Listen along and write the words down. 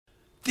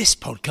This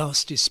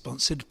podcast is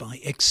sponsored by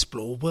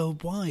Explore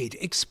Worldwide.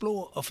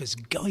 Explore offers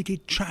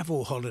guided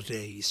travel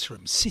holidays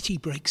from city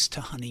breaks to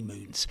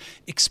honeymoons.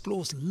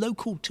 Explore's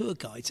local tour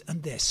guides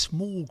and their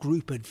small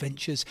group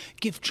adventures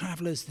give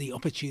travellers the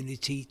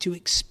opportunity to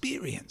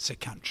experience a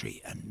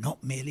country and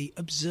not merely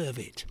observe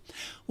it.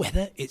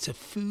 Whether it's a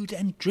food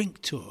and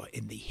drink tour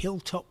in the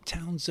hilltop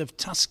towns of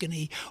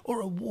Tuscany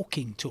or a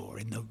walking tour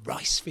in the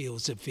rice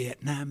fields of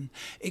Vietnam,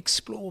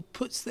 Explore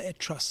puts their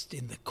trust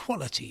in the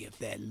quality of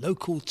their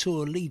local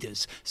tour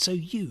leaders so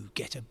you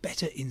get a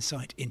better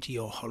insight into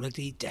your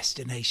holiday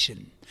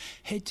destination.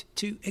 Head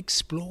to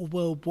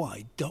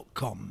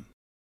exploreworldwide.com.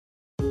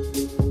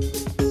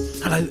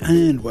 Hello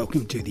and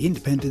welcome to the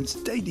Independence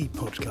Daily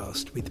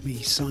Podcast with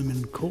me,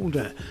 Simon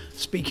Calder,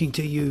 speaking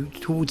to you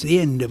towards the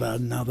end of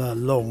another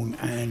long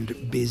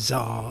and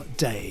bizarre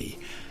day.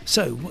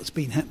 So what's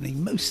been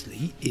happening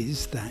mostly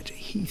is that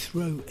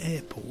Heathrow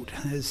Airport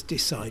has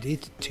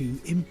decided to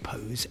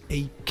impose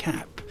a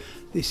cap.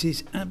 This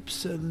is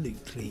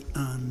absolutely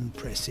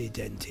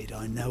unprecedented.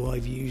 I know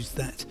I've used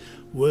that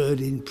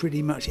word in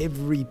pretty much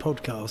every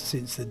podcast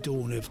since the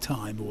dawn of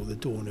time or the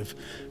dawn of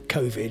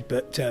COVID,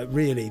 but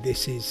really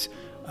this is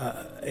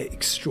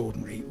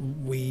extraordinary.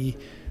 We,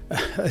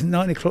 at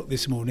 9 o'clock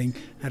this morning,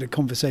 had a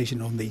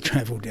conversation on the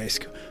travel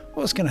desk.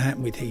 What's going to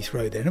happen with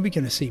Heathrow then? Are we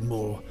going to see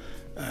more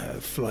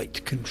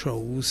flight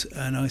controls?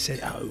 And I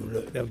said, oh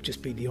look, there'll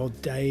just be the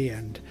odd day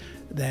and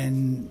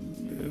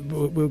then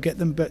we'll get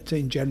them, but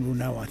in general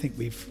no, I think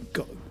we've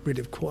got rid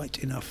of quite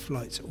enough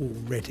flights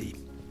already.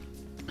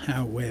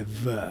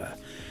 However,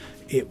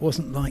 it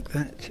wasn't like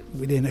that.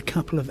 Within a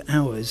couple of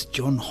hours,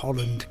 John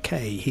Holland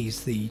Kay,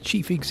 he's the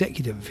chief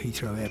executive of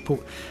Heathrow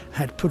Airport,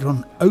 had put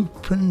on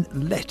open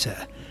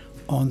letter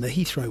on the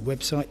Heathrow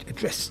website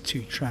addressed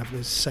to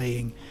travellers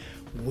saying,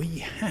 we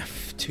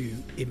have to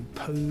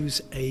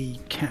impose a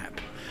cap.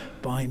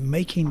 By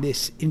making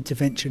this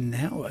intervention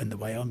now, and the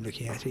way I'm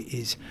looking at it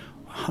is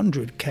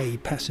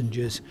 100k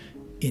passengers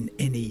in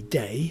any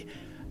day,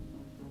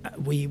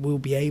 we will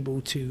be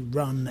able to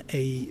run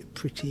a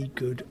pretty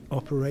good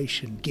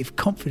operation. Give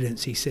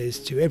confidence, he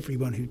says, to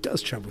everyone who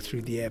does travel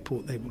through the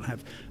airport. They will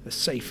have a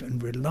safe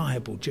and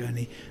reliable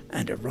journey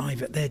and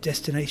arrive at their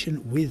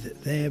destination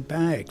with their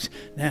bags.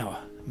 Now,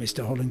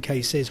 Mr. Holland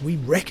Kay says, we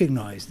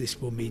recognise this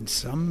will mean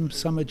some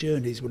summer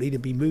journeys will either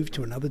be moved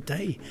to another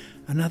day,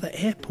 another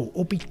airport,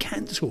 or be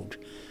cancelled.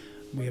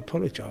 We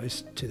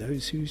apologise to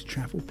those whose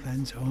travel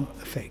plans are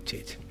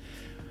affected.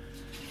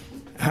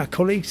 Our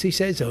colleagues, he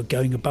says, are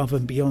going above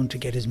and beyond to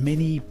get as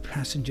many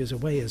passengers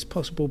away as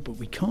possible, but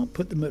we can't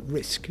put them at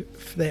risk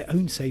for their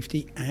own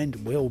safety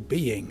and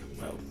well-being.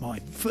 Well, my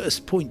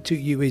first point to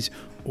you is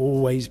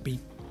always be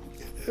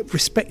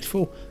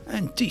respectful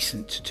and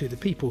decent to the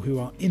people who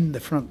are in the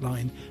front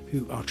line,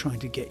 who are trying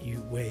to get you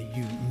where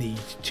you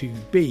need to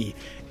be.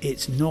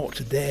 It's not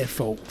their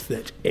fault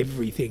that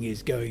everything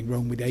is going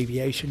wrong with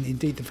aviation.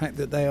 Indeed, the fact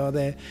that they are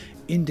there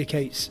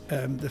indicates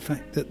the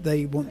fact that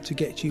they want to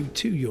get you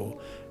to your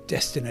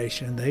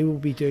destination, and they will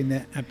be doing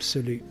their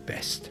absolute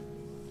best.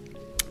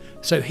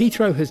 So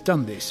Heathrow has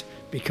done this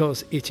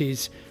because it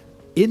is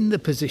in the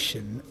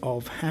position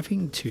of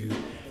having to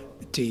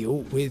deal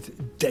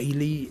with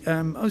daily,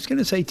 I was going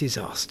to say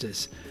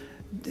disasters,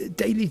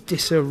 daily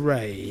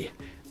disarray,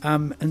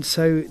 and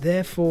so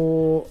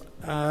therefore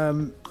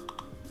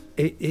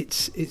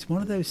it's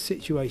one of those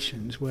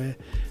situations where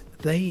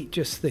they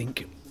just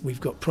think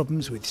we've got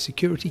problems with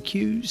security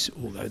queues,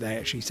 although they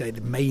actually say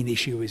the main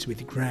issue is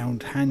with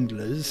ground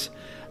handlers,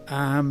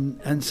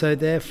 and so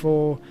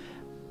therefore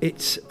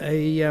it's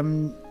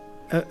an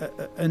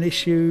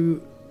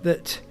issue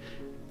that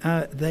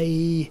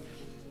they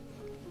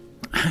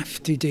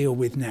have to deal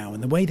with now.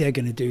 And the way they're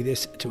going to do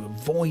this to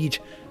avoid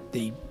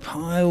the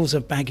piles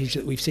of baggage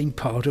that we've seen,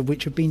 part of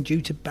which have been due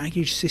to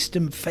baggage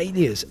system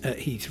failures at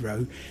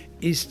Heathrow,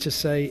 is to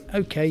say,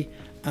 OK,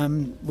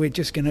 we're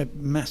just going to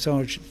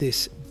massage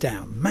this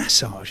down.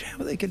 Massage? How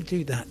are they going to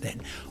do that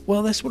then?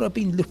 Well, that's what I've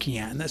been looking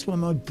at, and that's why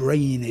my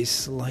brain is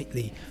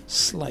slightly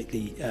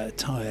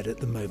tired at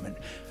the moment.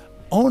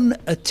 On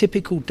a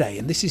typical day,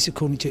 and this is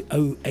according to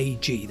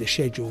OAG, the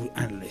schedule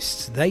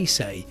analysts, they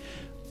say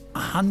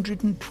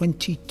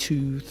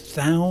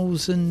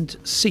 122,000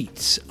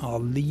 seats are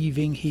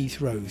leaving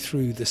Heathrow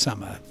through the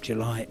summer,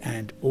 July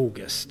and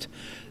August.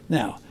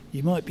 Now,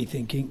 you might be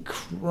thinking,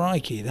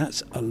 crikey,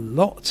 that's a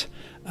lot.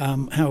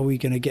 How are we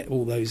going to get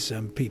all those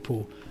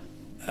people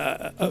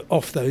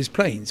off those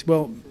planes?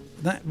 Well,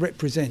 that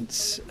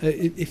represents,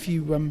 if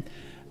you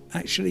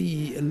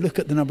actually look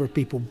at the number of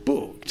people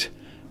booked,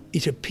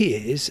 it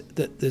appears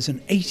that there's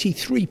an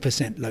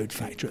 83% load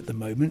factor at the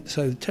moment.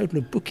 So the total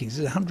of bookings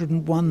is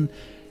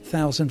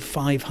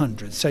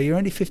 101,500. So you're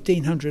only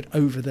 1,500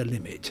 over the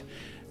limit.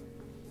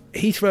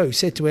 Heathrow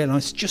said to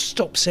airlines, just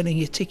stop selling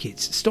your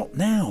tickets. Stop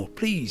now,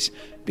 please,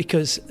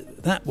 because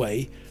that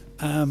way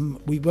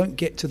we won't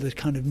get to the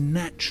kind of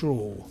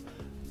natural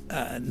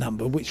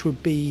number, which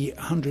would be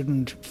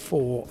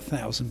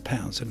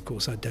 £104,000. And of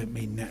course, I don't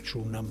mean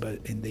natural number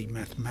in the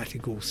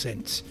mathematical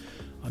sense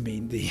I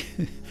mean, the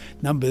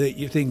number that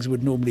your things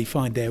would normally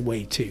find their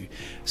way to.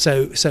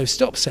 So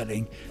stop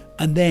selling,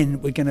 and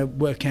then we're going to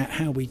work out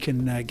how we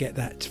can get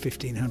that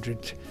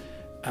 1,500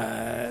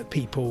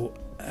 people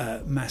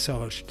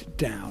massaged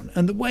down.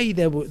 And the way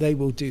they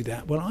will do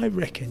that, well, I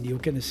reckon you're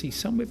going to see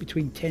somewhere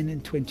between 10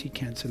 and 20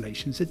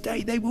 cancellations a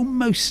day. They will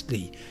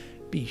mostly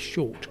be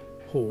short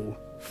haul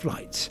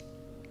flights.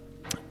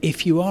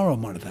 If you are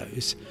on one of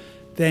those,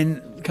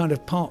 then kind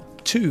of part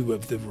 2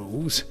 of the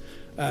rules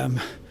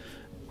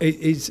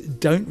is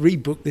don't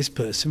rebook this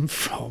person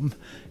from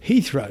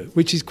Heathrow,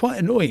 which is quite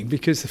annoying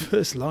because the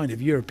first line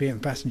of European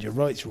passenger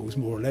rights rules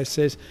more or less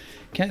says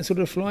cancel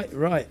the flight.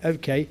 Right,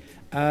 okay.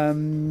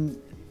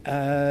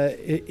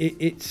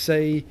 It's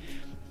a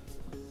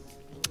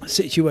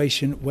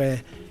situation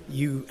where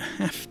you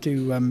have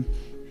to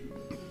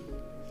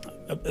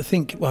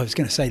think, well, I was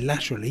going to say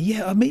laterally.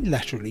 Yeah, I mean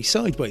laterally,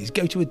 sideways,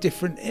 go to a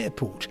different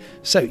airport.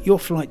 So your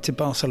flight to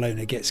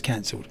Barcelona gets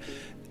cancelled.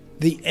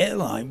 The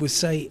airline would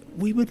say,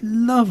 we would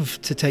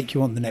love to take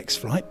you on the next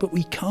flight, but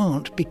we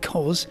can't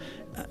because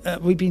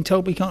we've been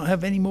told we can't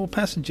have any more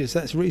passengers.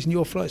 That's the reason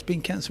your flight's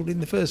been cancelled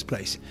in the first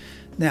place.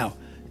 Now,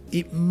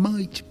 it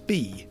might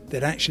be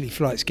that actually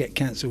flights get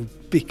cancelled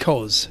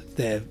because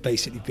they're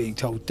basically being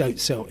told don't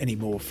sell any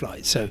more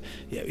flights. So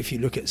if you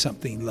look at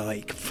something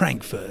like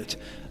Frankfurt,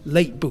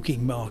 late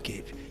booking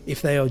market,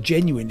 if they are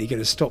genuinely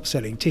going to stop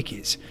selling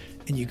tickets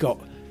and you've got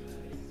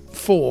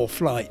 4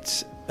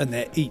 flights and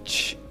they're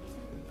each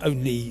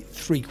only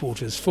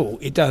 3/4 full,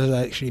 it does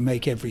actually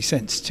make every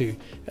sense to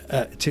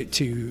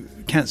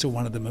cancel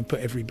one of them and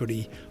put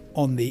everybody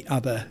on the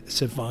other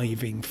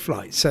surviving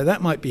flight. So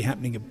that might be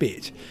happening a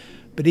bit.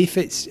 But if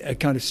it's a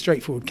kind of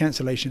straightforward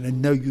cancellation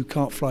and no, you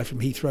can't fly from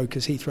Heathrow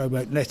because Heathrow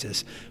won't let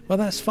us, well,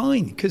 that's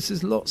fine because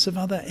there's lots of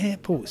other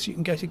airports. You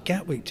can go to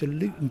Gatwick, to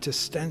Luton, to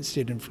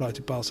Stansted and fly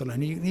to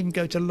Barcelona. You can even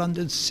go to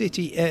London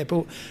City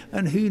Airport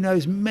and who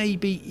knows,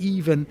 maybe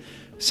even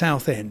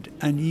Southend.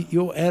 And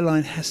your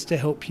airline has to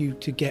help you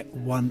to get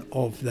one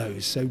of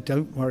those. So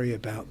don't worry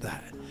about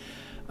that.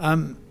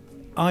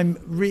 I'm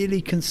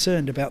really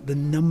concerned about the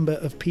number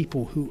of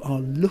people who are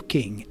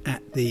looking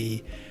at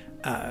the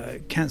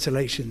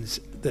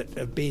cancellations that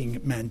are being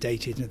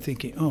mandated and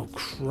thinking, oh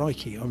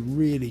crikey, I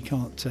really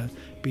can't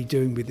be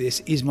doing with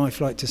this. Is my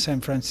flight to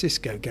San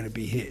Francisco going to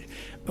be hit?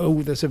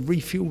 Oh, there's a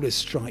refuelers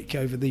strike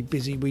over the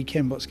busy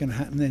weekend. What's going to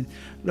happen then?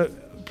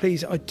 Look,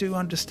 please, I do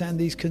understand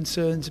these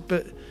concerns,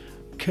 but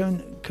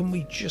can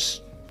we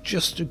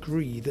just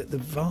agree that the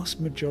vast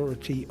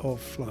majority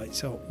of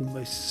flights are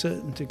almost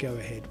certain to go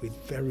ahead with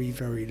very,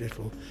 very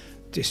little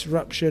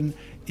disruption?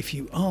 If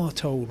you are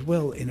told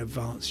well in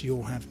advance,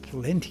 you'll have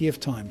plenty of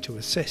time to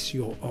assess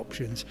your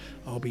options.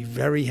 I'll be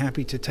very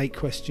happy to take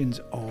questions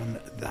on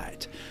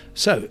that.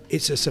 So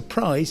it's a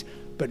surprise,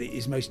 but it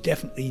is most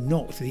definitely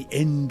not the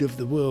end of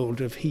the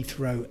world of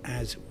Heathrow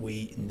as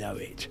we know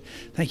it.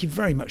 Thank you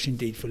very much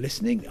indeed for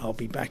listening. I'll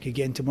be back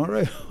again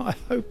tomorrow. I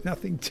hope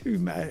nothing too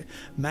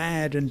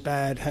mad and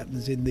bad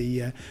happens in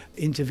the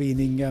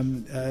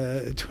intervening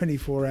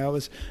 24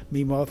 hours.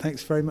 Meanwhile,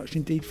 thanks very much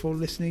indeed for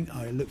listening.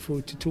 I look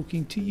forward to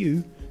talking to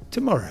you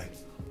tomorrow.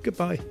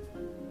 Goodbye.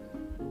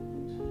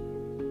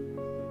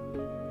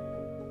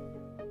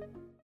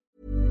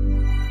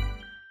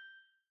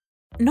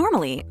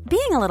 Normally,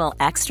 being a little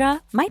extra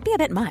might be a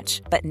bit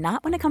much, but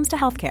not when it comes to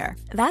healthcare.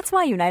 That's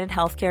why United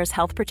Healthcare's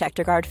Health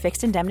Protector Guard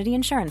fixed indemnity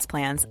insurance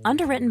plans,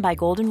 underwritten by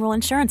Golden Rule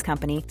Insurance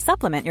Company,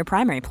 supplement your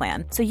primary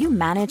plan so you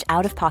manage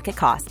out-of-pocket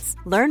costs.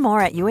 Learn more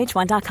at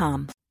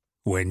uh1.com.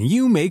 When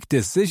you make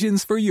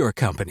decisions for your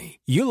company,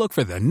 you look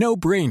for the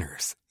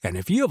no-brainers. And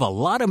if you have a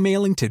lot of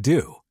mailing to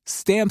do,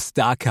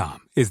 Stamps.com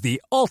is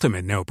the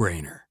ultimate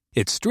no-brainer.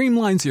 It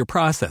streamlines your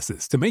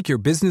processes to make your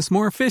business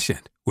more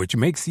efficient, which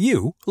makes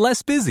you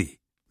less busy.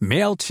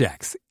 Mail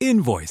checks,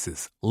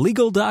 invoices,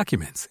 legal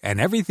documents,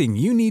 and everything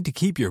you need to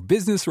keep your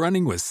business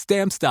running with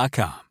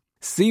Stamps.com.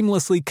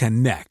 Seamlessly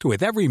connect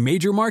with every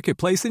major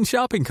marketplace and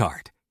shopping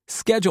cart.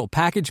 Schedule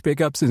package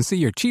pickups and see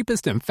your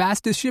cheapest and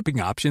fastest shipping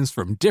options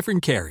from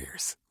different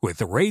carriers.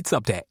 With rates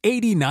up to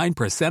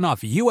 89% off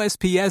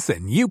USPS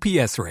and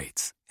UPS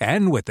rates.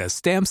 And with the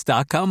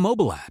Stamps.com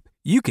mobile app,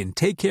 you can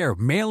take care of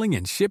mailing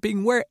and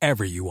shipping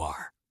wherever you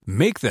are.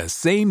 Make the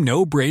same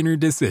no-brainer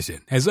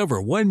decision as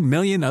over 1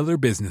 million other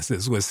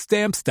businesses with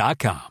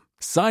Stamps.com.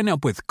 Sign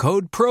up with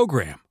code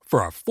PROGRAM for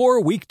a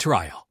 4-week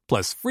trial,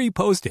 plus free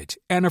postage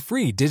and a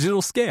free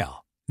digital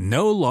scale.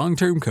 No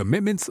long-term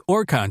commitments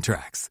or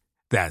contracts.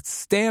 That's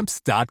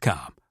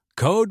Stamps.com.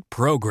 Code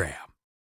PROGRAM.